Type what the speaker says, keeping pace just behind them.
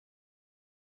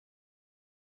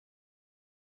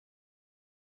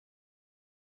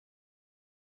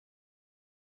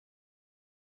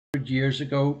100 years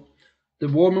ago, the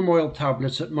War Memorial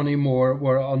tablets at Moneymore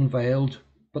were unveiled,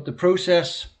 but the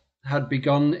process had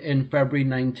begun in February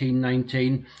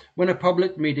 1919 when a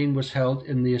public meeting was held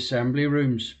in the assembly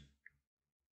rooms.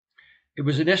 It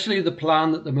was initially the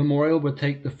plan that the memorial would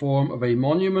take the form of a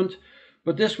monument,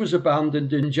 but this was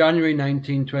abandoned in January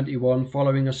 1921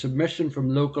 following a submission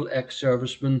from local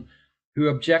ex-servicemen who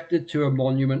objected to a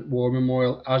monument war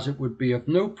memorial as it would be of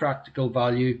no practical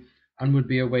value and would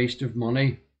be a waste of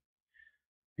money.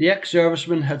 The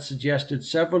ex-servicemen had suggested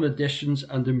several additions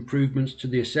and improvements to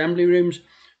the assembly rooms,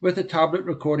 with a tablet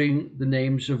recording the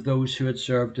names of those who had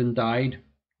served and died.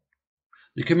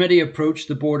 The committee approached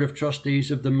the Board of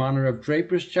Trustees of the Manor of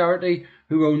Drapers charity,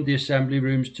 who owned the assembly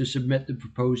rooms, to submit the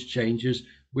proposed changes,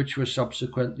 which were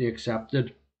subsequently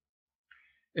accepted.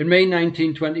 In May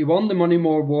 1921, the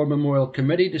Moneymore War Memorial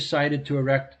Committee decided to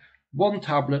erect one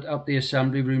tablet at the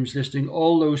assembly rooms listing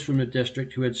all those from the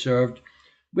district who had served,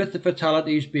 with the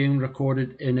fatalities being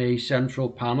recorded in a central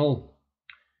panel.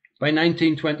 By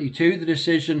 1922, the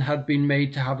decision had been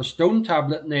made to have a stone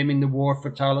tablet naming the war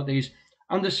fatalities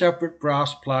and a separate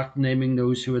brass plaque naming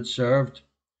those who had served.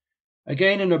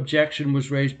 Again, an objection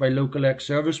was raised by local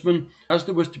ex-servicemen, as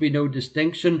there was to be no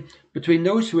distinction between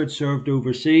those who had served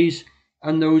overseas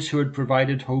and those who had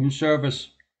provided home service.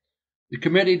 The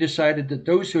committee decided that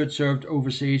those who had served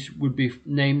overseas would be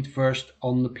named first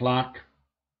on the plaque.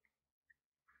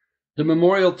 The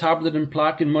memorial tablet and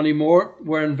plaque in Moneymore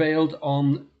were unveiled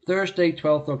on Thursday,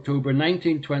 12th October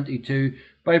 1922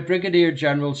 by Brigadier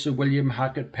General Sir William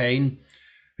Hackett Payne,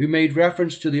 who made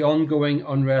reference to the ongoing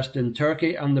unrest in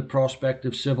Turkey and the prospect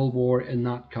of civil war in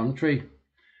that country.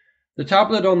 The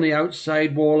tablet on the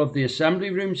outside wall of the assembly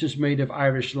rooms is made of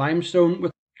Irish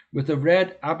limestone with a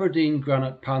red Aberdeen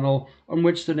granite panel on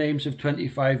which the names of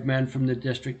 25 men from the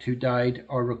district who died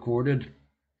are recorded.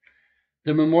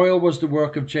 The memorial was the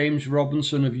work of James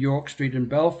Robinson of York Street in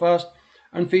Belfast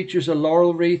and features a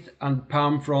laurel wreath and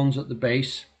palm fronds at the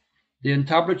base. The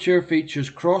entablature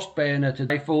features crossed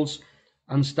bayoneted rifles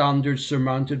and standards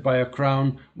surmounted by a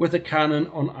crown with a cannon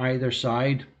on either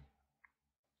side.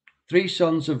 Three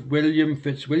sons of William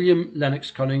Fitzwilliam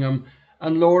Lennox Cunningham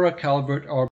and Laura Calvert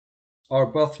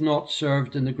Arbuthnot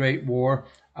served in the Great War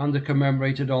and are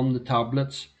commemorated on the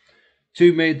tablets.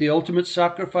 Two made the ultimate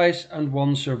sacrifice and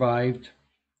one survived.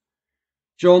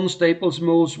 John Staples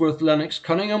Molesworth Lennox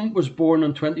Cunningham was born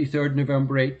on 23rd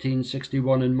November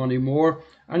 1861 in Moneymore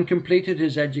and completed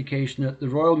his education at the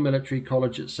Royal Military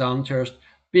College at Sandhurst,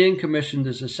 being commissioned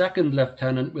as a second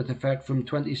lieutenant with effect from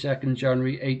 22nd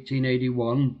January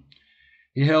 1881.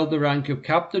 He held the rank of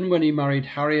captain when he married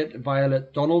Harriet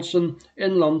Violet Donaldson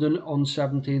in London on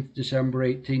 17th December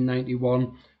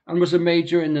 1891 and was a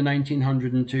major in the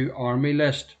 1902 Army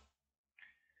List.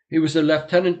 He was a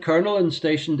lieutenant colonel and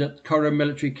stationed at Curragh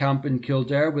Military Camp in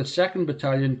Kildare with 2nd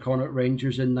Battalion Connaught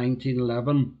Rangers in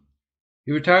 1911.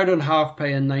 He retired on half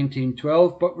pay in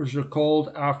 1912 but was recalled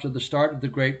after the start of the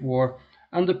Great War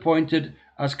and appointed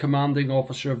as commanding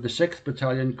officer of the 6th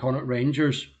Battalion Connaught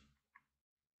Rangers.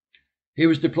 He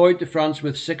was deployed to France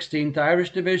with 16th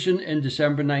Irish Division in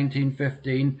December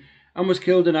 1915 and was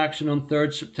killed in action on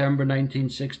 3rd September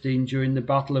 1916 during the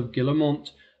Battle of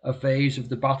Guillemont, a phase of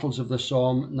the Battles of the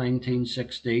Somme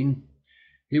 1916.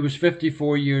 He was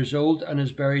 54 years old and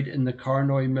is buried in the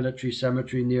Carnoy Military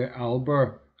Cemetery near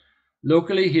Albert.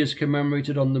 Locally, he is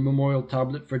commemorated on the memorial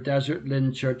tablet for Desert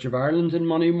Lynn Church of Ireland in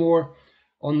Moneymore,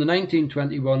 on the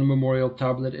 1921 memorial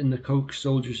tablet in the Coke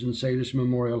Soldiers and Sailors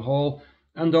Memorial Hall,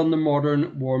 and on the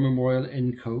modern War Memorial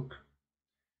in Coke.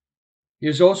 He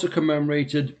is also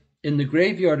commemorated in the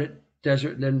graveyard at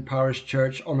Desert Lynn Parish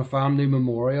Church on a family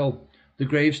memorial, the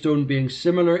gravestone being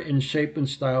similar in shape and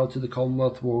style to the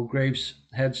Commonwealth War Graves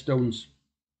headstones.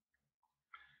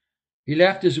 He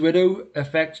left his widow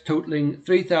effects totalling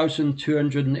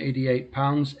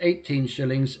 £3,288, 18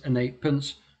 shillings and 8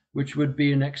 which would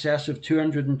be in excess of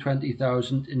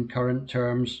 220,000 in current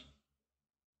terms.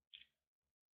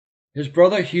 His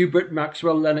brother Hubert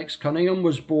Maxwell Lennox Cunningham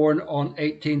was born on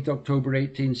 18th October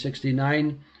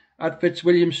 1869 at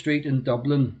Fitzwilliam Street in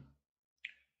Dublin.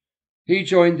 He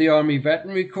joined the Army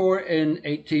Veterinary Corps in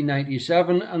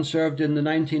 1897 and served in the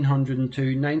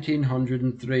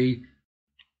 1902-1903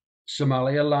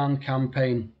 Somaliland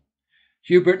campaign.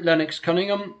 Hubert Lennox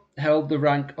Cunningham held the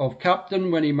rank of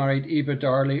captain when he married Eva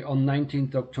Darley on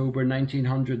 19th October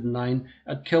 1909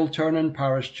 at Kilturnan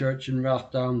Parish Church in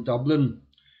Rathdown, Dublin.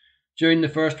 During the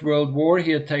First World War,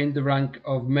 he attained the rank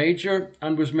of major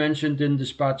and was mentioned in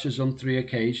dispatches on 3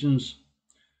 occasions,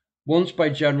 once by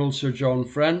General Sir John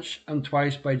French and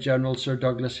twice by General Sir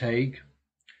Douglas Haig.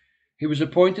 He was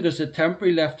appointed as a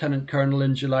temporary Lieutenant Colonel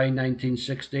in July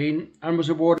 1916 and was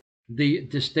awarded the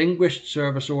Distinguished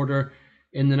Service Order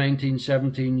in the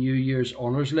 1917 New Year's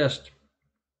Honours List.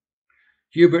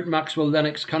 Hubert Maxwell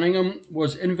Lennox Cunningham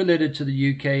was invalided to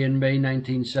the UK in May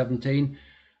 1917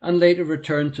 and later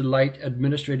returned to light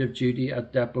administrative duty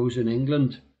at depots in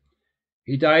England.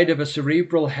 He died of a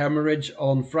cerebral hemorrhage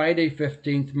on Friday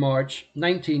 15th March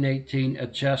 1918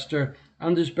 at Chester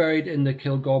and is buried in the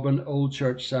Kilgobbin Old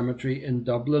Church Cemetery in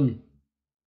Dublin.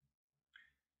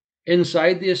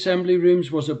 Inside the assembly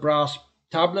rooms was a brass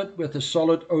tablet with a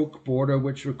solid oak border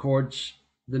which records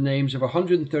the names of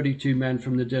 132 men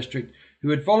from the district who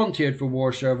had volunteered for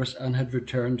war service and had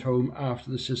returned home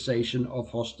after the cessation of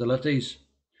hostilities.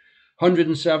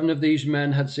 107 of these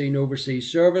men had seen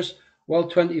overseas service, while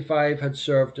 25 had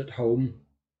served at home.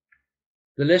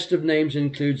 The list of names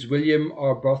includes William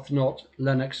Arbuthnot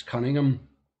Lennox Cunningham.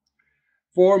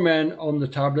 4 men on the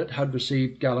tablet had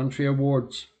received gallantry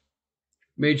awards.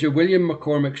 Major William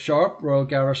McCormick Sharp, Royal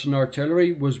Garrison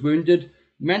Artillery, was wounded,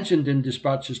 mentioned in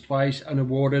dispatches twice, and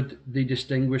awarded the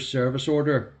Distinguished Service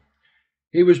Order.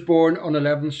 He was born on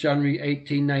 11th January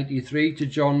 1893 to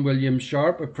John William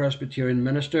Sharp, a Presbyterian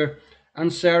minister,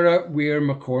 and Sarah Weir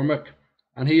McCormick,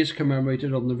 and he is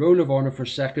commemorated on the Roll of Honour for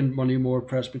 2nd Moneymore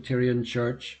Presbyterian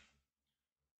Church.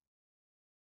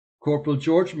 Corporal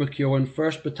George McEwen,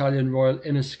 1st Battalion Royal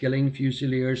Inniskilling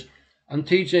Fusiliers, and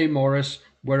T.J. Morris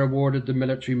were awarded the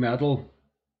Military Medal.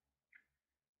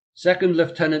 2nd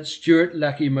Lieutenant Stuart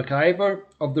Lecky McIver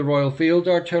of the Royal Field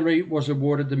Artillery was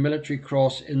awarded the Military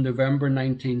Cross in November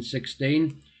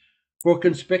 1916 for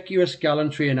conspicuous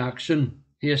gallantry in action.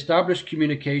 He established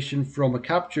communication from a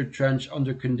captured trench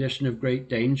under condition of great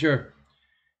danger.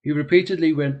 He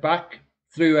repeatedly went back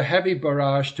through a heavy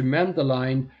barrage to mend the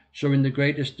line, showing the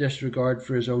greatest disregard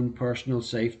for his own personal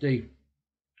safety.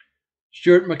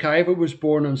 Stuart McIver was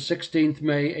born on 16th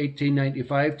May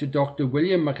 1895 to Dr.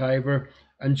 William McIver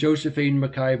and Josephine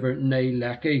McIver née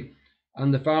Lecky,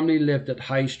 and the family lived at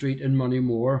High Street in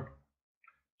Moneymore.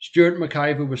 Stuart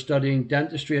McIver was studying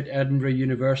dentistry at Edinburgh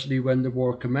University when the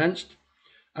war commenced,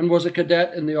 and was a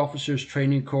cadet in the Officers'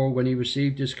 Training Corps when he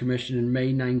received his commission in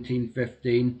May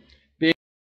 1915,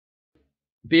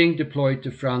 being deployed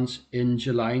to France in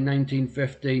July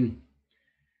 1915.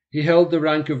 He held the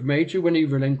rank of Major when he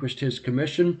relinquished his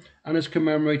commission and is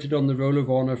commemorated on the Roll of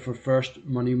Honour for 1st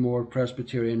Moneymore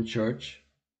Presbyterian Church.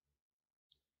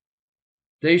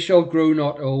 They shall grow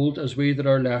not old, as we that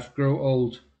are left grow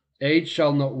old. Age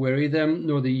shall not weary them,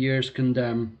 nor the years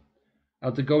condemn.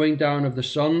 At the going down of the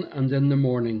sun and in the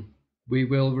morning, we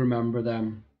will remember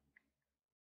them.